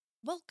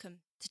Welcome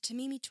to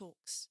Tamimi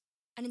Talks,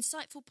 an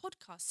insightful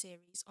podcast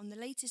series on the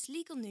latest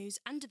legal news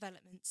and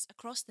developments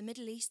across the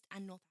Middle East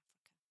and North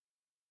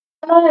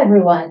Africa. Hello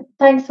everyone,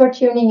 thanks for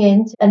tuning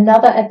in to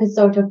another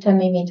episode of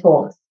Tamimi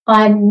Talks.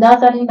 I'm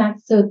Nazanin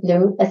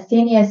Maghsoudlou, a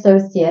senior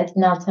associate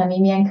in Al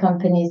Tamimi &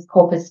 Company's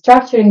corporate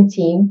structuring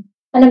team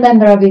and a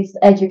member of its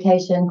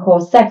education core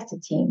sector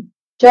team.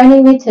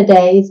 Joining me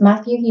today is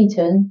Matthew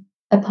Heaton,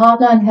 a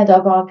partner and head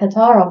of our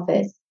Qatar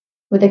office,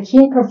 with a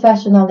keen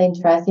professional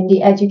interest in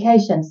the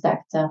education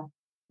sector.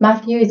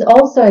 Matthew is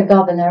also a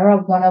governor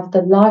of one of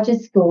the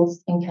largest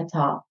schools in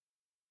Qatar.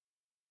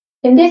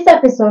 In this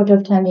episode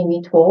of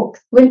Tamimi Talks,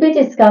 we'll be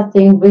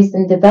discussing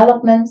recent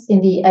developments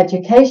in the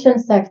education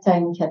sector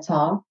in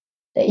Qatar,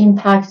 the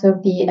impact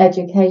of the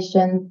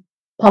Education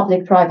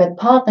Public-Private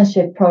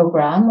Partnership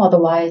Program,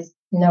 otherwise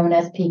known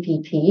as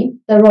PPP,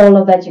 the role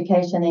of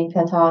education in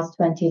Qatar's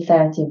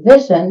 2030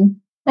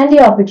 vision, and the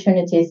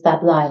opportunities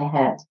that lie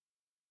ahead.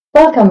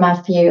 Welcome,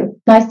 Matthew.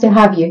 Nice to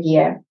have you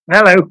here.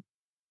 Hello.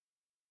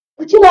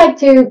 Would you like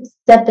to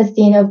set the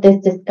scene of this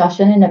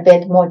discussion in a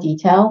bit more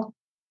detail?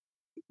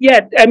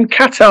 Yeah,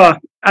 Qatar,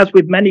 as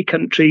with many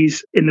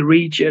countries in the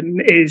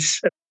region,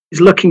 is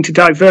looking to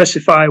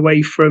diversify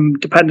away from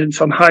dependence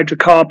on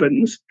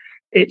hydrocarbons.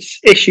 It's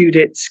issued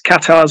its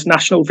Qatar's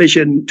National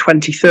Vision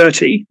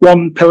 2030,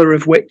 one pillar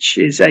of which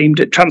is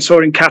aimed at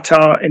transforming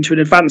Qatar into an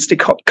advanced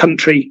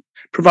country,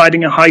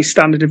 providing a high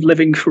standard of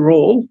living for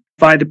all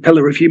via the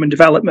pillar of human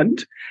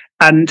development.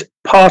 And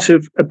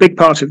a big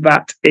part of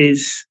that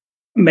is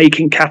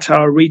making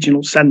Qatar a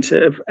regional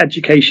centre of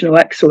educational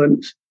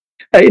excellence.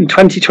 In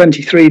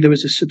 2023, there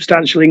was a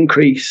substantial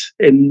increase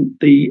in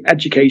the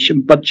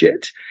education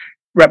budget,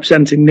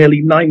 representing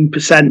nearly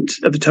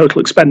 9% of the total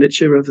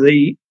expenditure of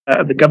the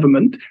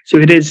government. So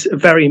it is a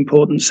very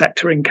important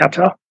sector in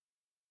Qatar.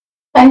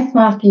 Thanks,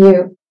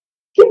 Matthew.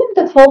 Given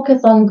the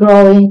focus on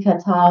growing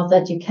Qatar's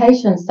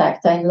education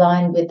sector in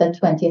line with the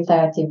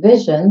 2030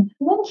 vision,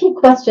 one key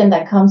question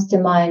that comes to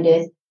mind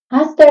is,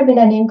 has there been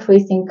an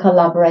increase in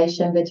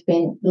collaboration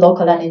between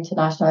local and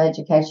international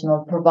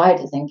educational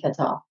providers in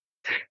Qatar?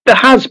 There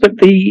has, but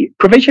the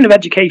provision of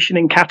education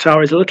in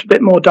Qatar is a little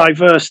bit more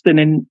diverse than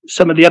in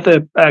some of the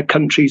other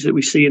countries that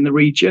we see in the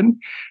region.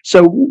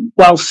 So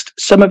whilst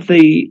some of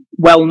the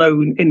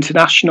well-known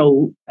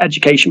international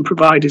education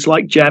providers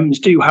like GEMS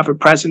do have a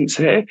presence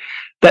here,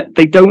 that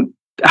they don't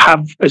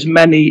have as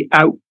many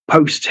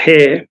outposts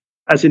here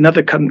as in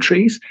other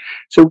countries.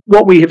 So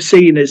what we have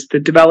seen is the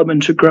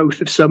development or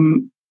growth of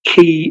some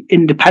key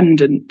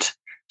independent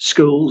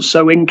schools.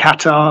 So in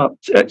Qatar,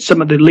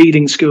 some of the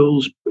leading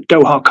schools,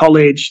 Doha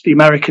College, the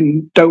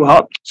American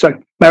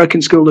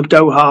School of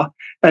Doha,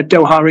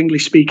 Doha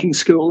English-speaking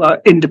school,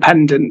 are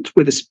independent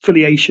with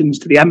affiliations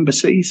to the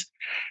embassies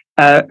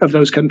of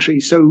those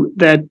countries. So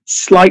they're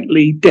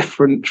slightly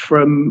different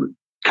from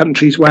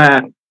countries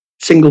where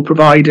single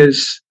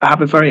providers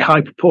have a very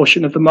high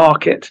proportion of the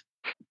market.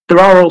 There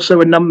are also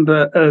a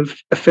number of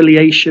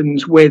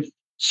affiliations with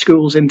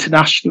schools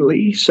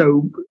internationally.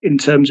 So in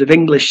terms of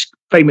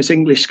famous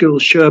English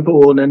schools,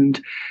 Sherborne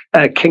and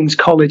King's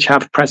College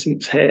have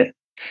presence here.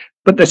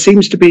 But there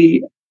seems to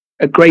be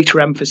a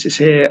greater emphasis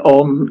here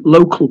on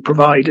local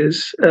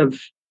providers of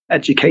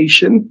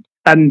education.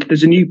 And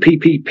there's a new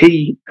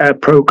PPP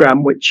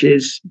program which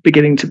is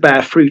beginning to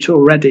bear fruit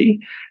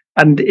already.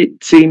 And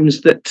it seems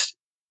that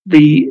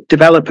the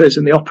developers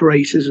and the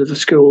operators of the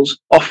schools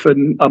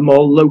often are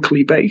more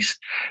locally based.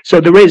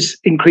 So there is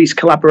increased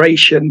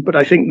collaboration, but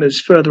I think there's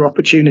further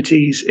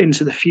opportunities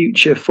into the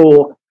future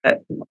for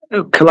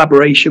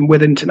collaboration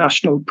with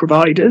international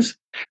providers.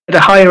 At a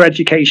higher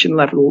education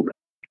level,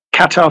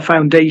 Qatar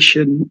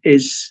Foundation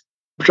is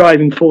the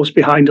driving force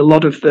behind a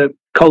lot of the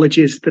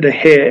colleges that are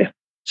here.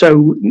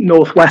 So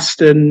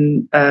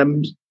Northwestern,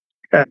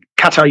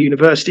 Qatar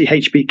University,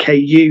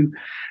 HBKU,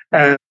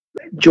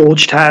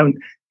 Georgetown,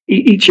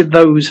 each of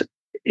those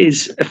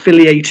is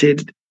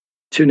affiliated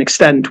to an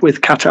extent with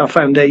Qatar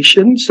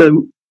Foundation.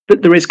 So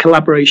that there is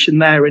collaboration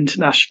there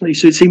internationally.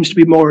 So it seems to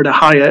be more at a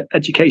higher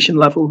education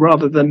level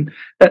rather than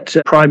at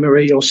a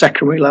primary or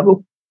secondary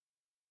level.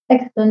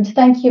 Excellent.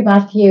 Thank you,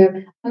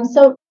 Matthew.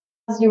 So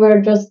as you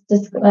were just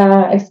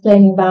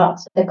explaining about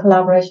the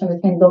collaboration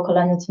between local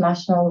and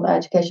international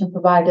education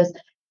providers,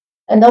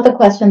 another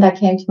question that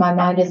came to my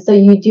mind is, so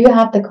you do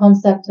have the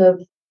concept of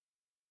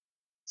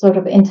sort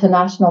of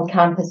international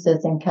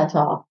campuses in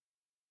Qatar?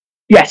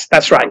 Yes,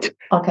 that's right.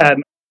 Okay.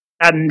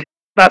 And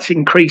that's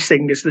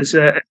increasing as there's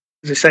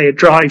a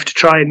drive to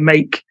try and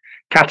make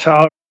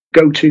Qatar a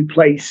go-to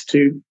place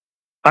to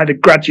either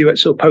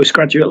graduates or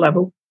postgraduate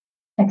level.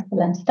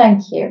 Excellent.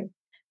 Thank you.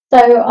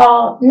 So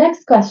our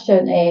next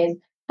question is,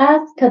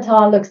 as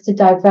Qatar looks to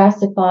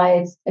diversify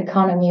its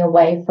economy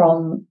away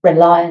from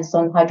reliance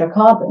on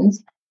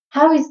hydrocarbons,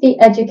 how is the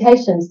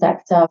education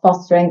sector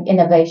fostering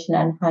innovation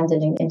and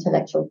handling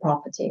intellectual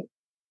property?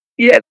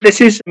 Yeah, this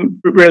is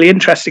really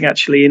interesting,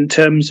 actually, in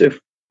terms of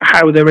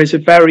how there is a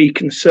very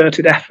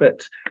concerted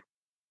effort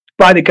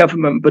by the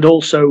government, but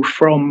also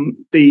from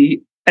the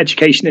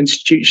education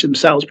institutions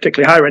themselves,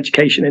 particularly higher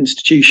education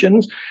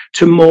institutions,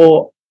 to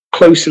more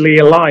closely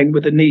align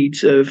with the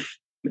needs of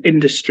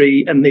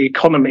industry and the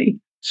economy.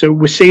 So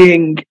we're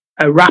seeing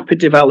a rapid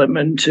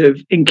development of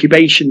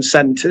incubation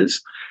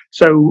centres.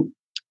 So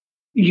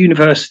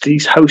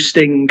universities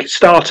hosting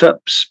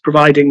startups,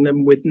 providing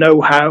them with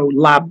know-how,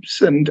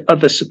 labs and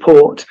other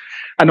support,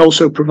 and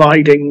also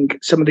providing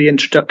some of the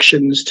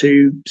introductions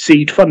to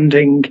seed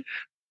funding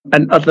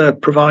and other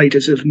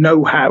providers of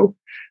know-how.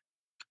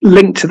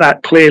 Linked to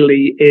that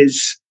clearly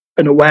is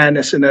an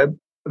awareness and of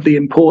the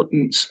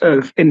importance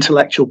of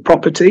intellectual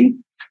property.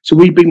 So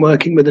we've been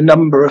working with a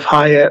number of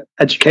higher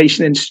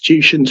education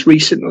institutions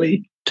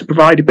recently to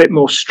provide a bit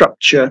more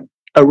structure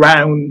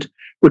around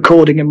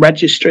recording and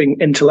registering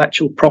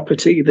intellectual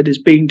property that is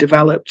being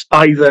developed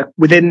either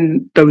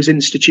within those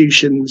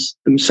institutions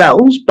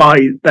themselves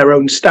by their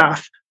own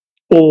staff,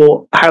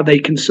 or how they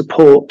can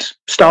support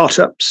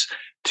startups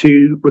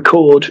to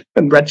record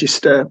and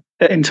register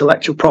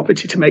intellectual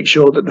property to make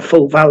sure that the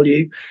full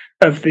value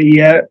of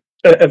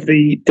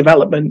the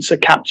developments are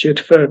captured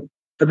for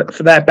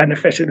their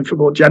benefit and for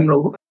more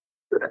general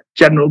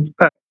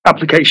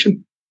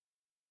application.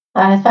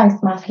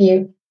 Thanks,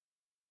 Matthew.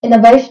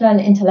 Innovation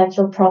and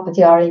intellectual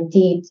property are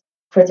indeed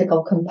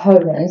critical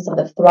components of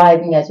the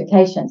thriving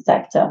education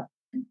sector.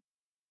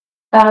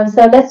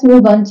 So let's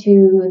move on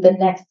to the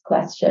next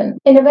question.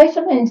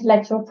 Innovation and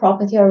intellectual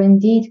property are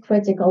indeed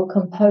critical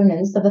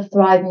components of a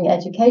thriving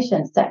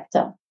education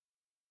sector.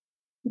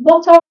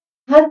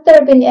 Has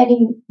there been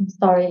any,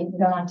 sorry, you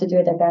don't have to do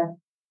it again.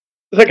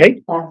 It's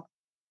okay.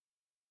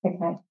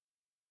 Okay.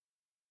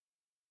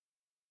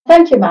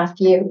 Thank you,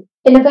 Matthew.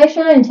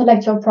 Innovation and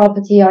intellectual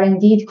property are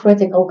indeed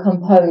critical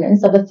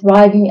components of a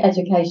thriving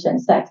education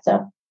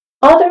sector.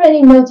 Are there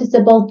any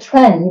noticeable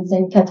trends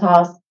in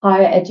Qatar's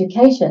higher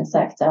education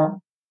sector?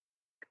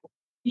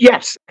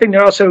 Yes, I think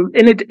there are. So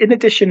in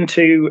addition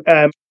to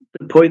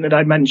the point that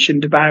I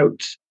mentioned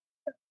about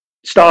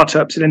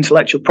startups and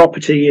intellectual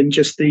property and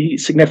just the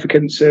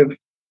significance of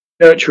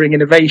nurturing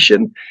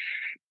innovation,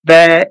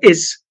 there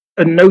is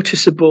a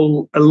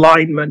noticeable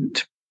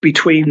alignment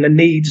between the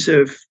needs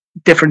of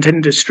different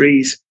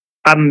industries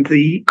and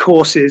the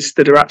courses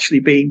that are actually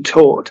being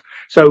taught.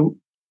 So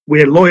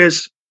we're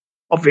lawyers,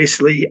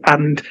 obviously,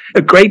 and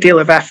a great deal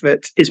of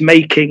effort is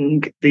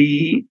making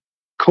the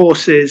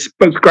courses,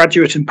 both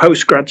graduate and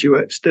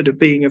postgraduate, that are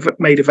being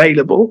made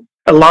available,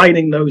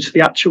 aligning those to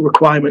the actual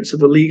requirements of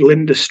the legal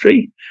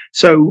industry.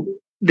 So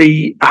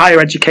the higher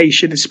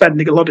education is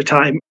spending a lot of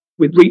time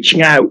with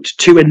reaching out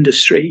to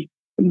industry.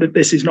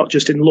 This is not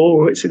just in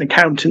law, it's in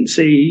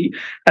accountancy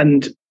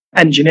and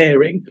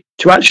engineering,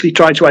 to actually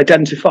try to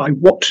identify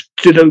what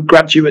do those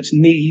graduates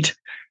need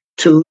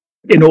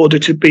in order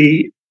to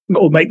be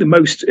or make the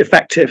most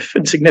effective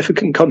and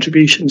significant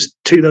contributions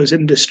to those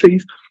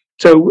industries.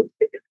 So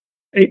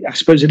I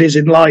suppose it is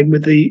in line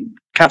with the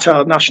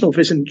Qatar National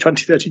Vision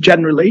 2030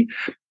 generally,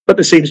 but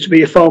there seems to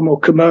be a far more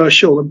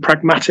commercial and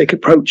pragmatic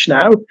approach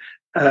now,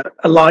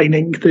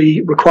 aligning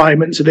the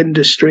requirements of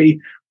industry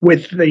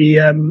with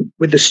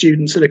the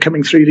students that are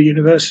coming through the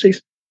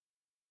universities.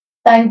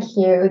 Thank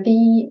you.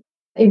 The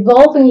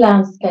evolving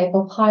landscape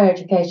of higher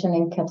education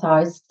in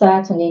Qatar is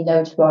certainly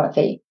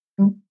noteworthy.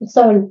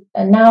 So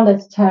now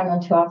let's turn on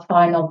to our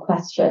final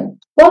question.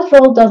 What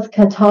role does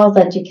Qatar's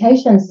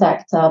education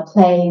sector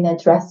play in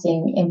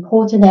addressing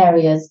important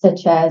areas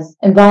such as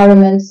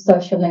environment,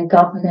 social and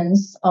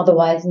governance,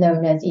 otherwise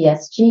known as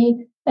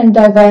ESG, and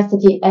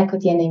diversity,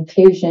 equity and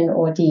inclusion,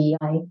 or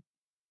DEI?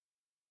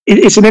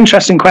 It's an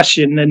interesting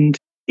question, and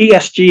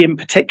ESG in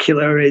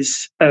particular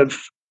is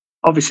of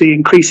obviously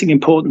increasing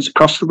importance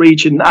across the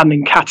region and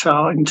in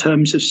Qatar in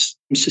terms of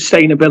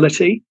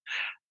sustainability.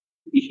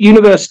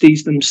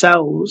 Universities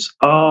themselves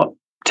are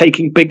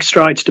taking big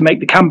strides to make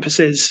the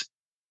campuses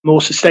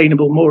more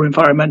sustainable, more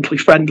environmentally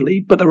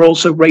friendly, but they're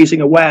also raising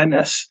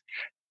awareness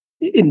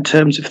in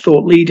terms of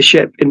thought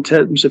leadership, in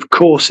terms of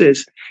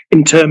courses,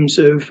 in terms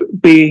of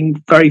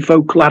being very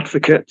vocal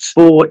advocates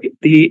for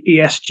the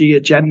ESG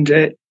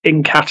agenda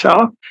in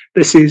Qatar.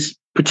 This is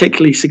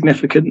particularly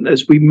significant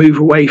as we move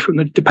away from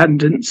the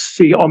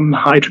dependency on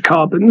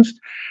hydrocarbons.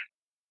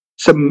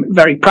 Some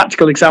very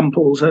practical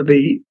examples are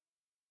the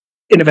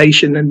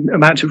innovation and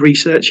amount of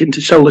research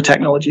into solar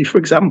technology, for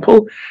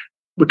example,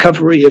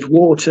 recovery of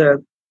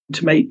water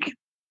to make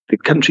the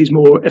countries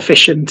more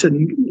efficient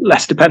and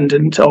less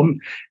dependent on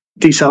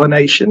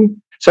desalination.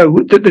 So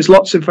there's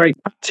lots of very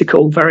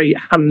practical, very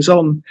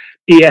hands-on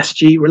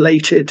ESG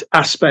related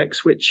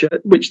aspects which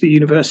the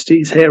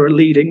universities here are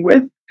leading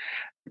with.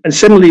 And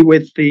similarly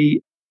with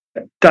the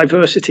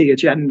diversity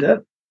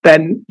agenda,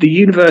 then the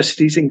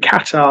universities in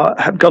Qatar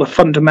have got a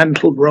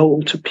fundamental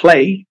role to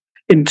play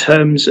in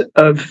terms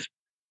of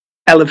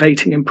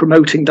elevating and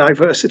promoting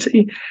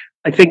diversity.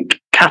 I think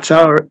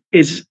Qatar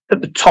is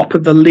at the top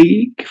of the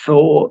league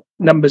for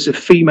numbers of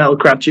female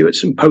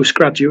graduates and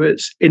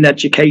postgraduates in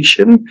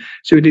education.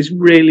 So it is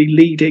really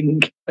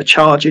leading a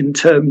charge in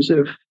terms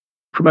of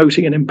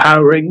promoting and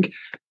empowering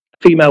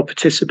female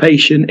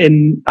participation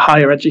in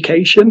higher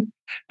education.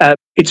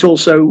 It's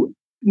also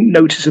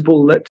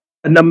noticeable that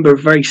a number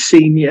of very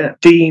senior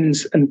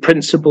deans and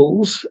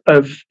principals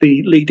of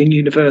the leading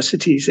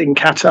universities in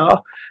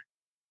Qatar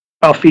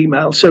are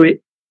female. So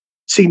it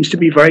seems to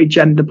be very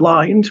gender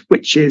blind,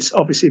 which is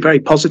obviously a very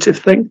positive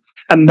thing.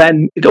 And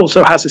then it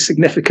also has a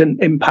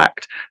significant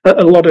impact.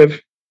 A lot of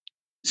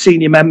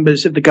senior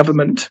members of the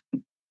government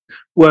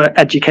were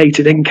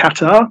educated in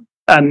Qatar,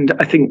 and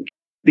I think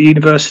the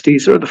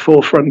universities are at the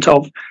forefront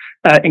of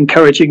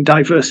encouraging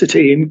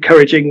diversity,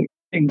 encouraging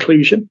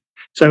inclusion.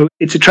 So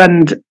it's a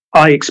trend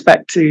I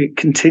expect to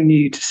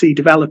continue to see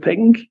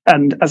developing.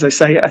 And as I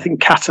say, I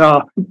think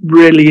Qatar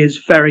really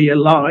is very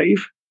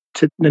alive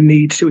to the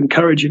need to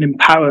encourage and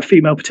empower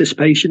female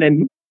participation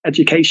in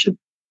education.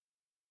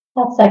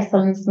 That's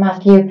excellent,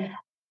 Matthew.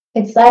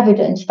 It's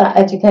evident that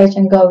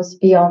education goes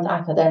beyond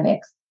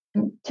academics.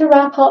 To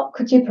wrap up,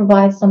 could you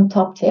provide some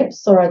top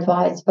tips or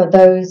advice for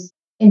those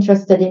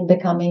interested in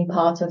becoming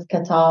part of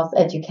Qatar's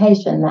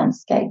education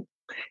landscape?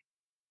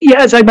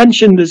 Yeah, as I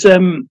mentioned, there's a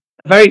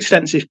very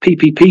extensive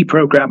PPP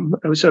program,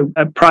 so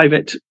a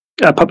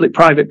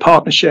public-private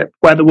partnership,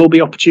 where there will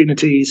be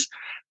opportunities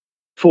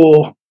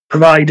for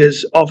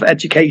providers of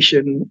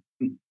education,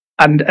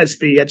 and as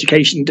the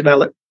education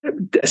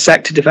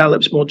sector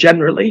develops more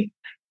generally,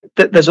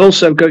 that there's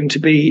also going to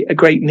be a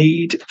great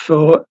need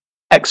for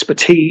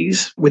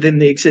expertise within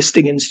the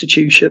existing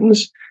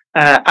institutions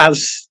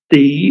as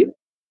the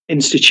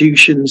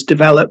institutions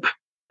develop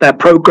their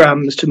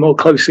programs to more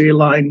closely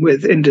align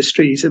with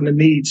industries and the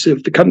needs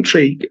of the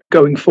country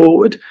going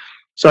forward.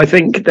 So I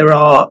think there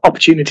are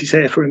opportunities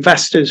here for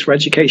investors, for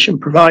education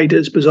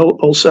providers, but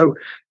also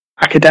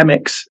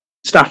academics,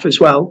 staff as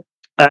well.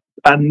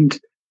 And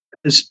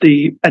as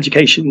the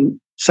education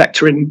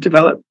sector in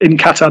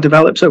Qatar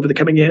develops over the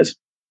coming years.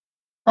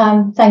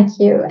 Thank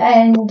you.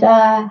 And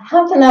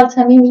how can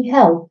Tamimi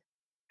help?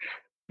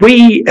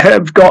 We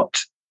have got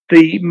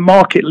the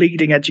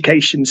market-leading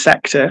education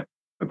sector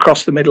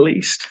across the Middle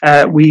East.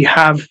 We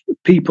have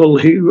people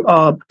who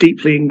are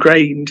deeply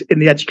ingrained in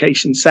the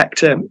education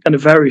sector and are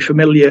very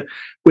familiar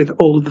with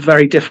all of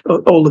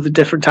the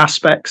different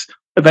aspects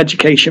of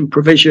education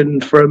provision,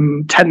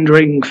 from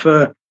tendering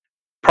for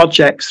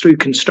projects through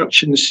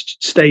construction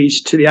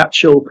stage to the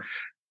actual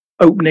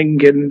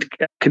opening and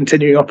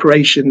continuing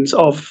operations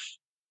of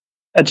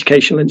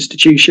educational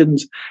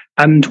institutions.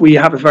 And we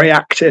have a very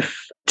active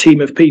team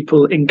of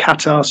people in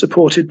Qatar,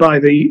 supported by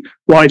the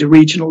wider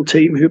regional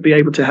team, who'll be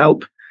able to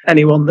help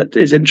anyone that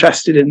is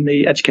interested in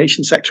the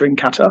education sector in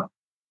Qatar.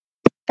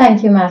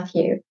 Thank you,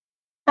 Matthew.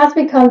 As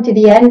we come to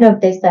the end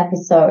of this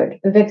episode,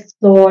 we've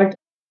explored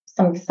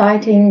some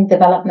exciting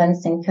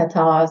developments in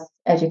Qatar's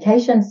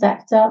education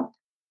sector,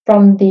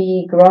 from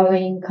the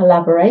growing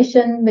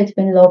collaboration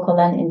between local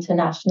and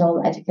international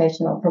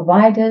educational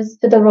providers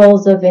to the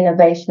roles of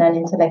innovation and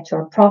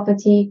intellectual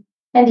property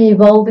and the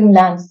evolving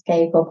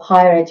landscape of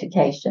higher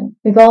education.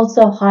 We've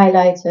also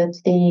highlighted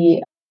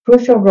the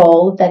crucial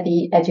role that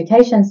the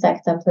education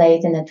sector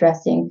plays in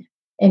addressing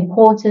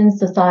important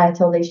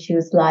societal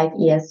issues like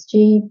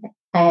ESG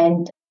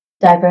and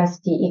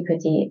diversity,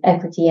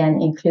 equity and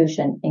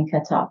inclusion in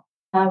Qatar.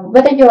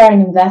 Whether you are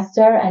an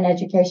investor, an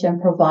education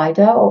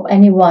provider, or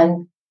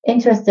anyone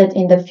interested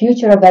in the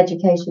future of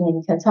education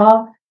in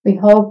Qatar, we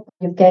hope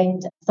you've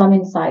gained some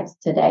insights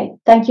today.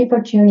 Thank you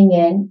for tuning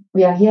in.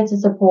 We are here to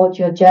support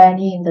your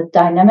journey in the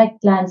dynamic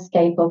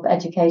landscape of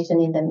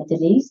education in the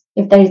Middle East.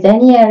 If there is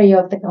any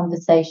area of the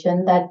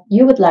conversation that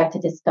you would like to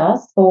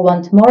discuss or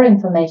want more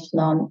information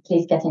on,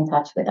 please get in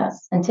touch with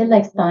us. Until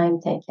next time,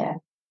 take care.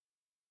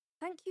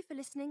 Thank you for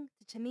listening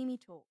to Tamimi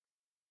Talk.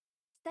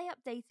 Stay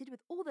updated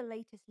with all the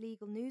latest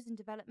legal news and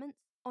developments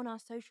on our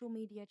social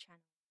media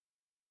channels.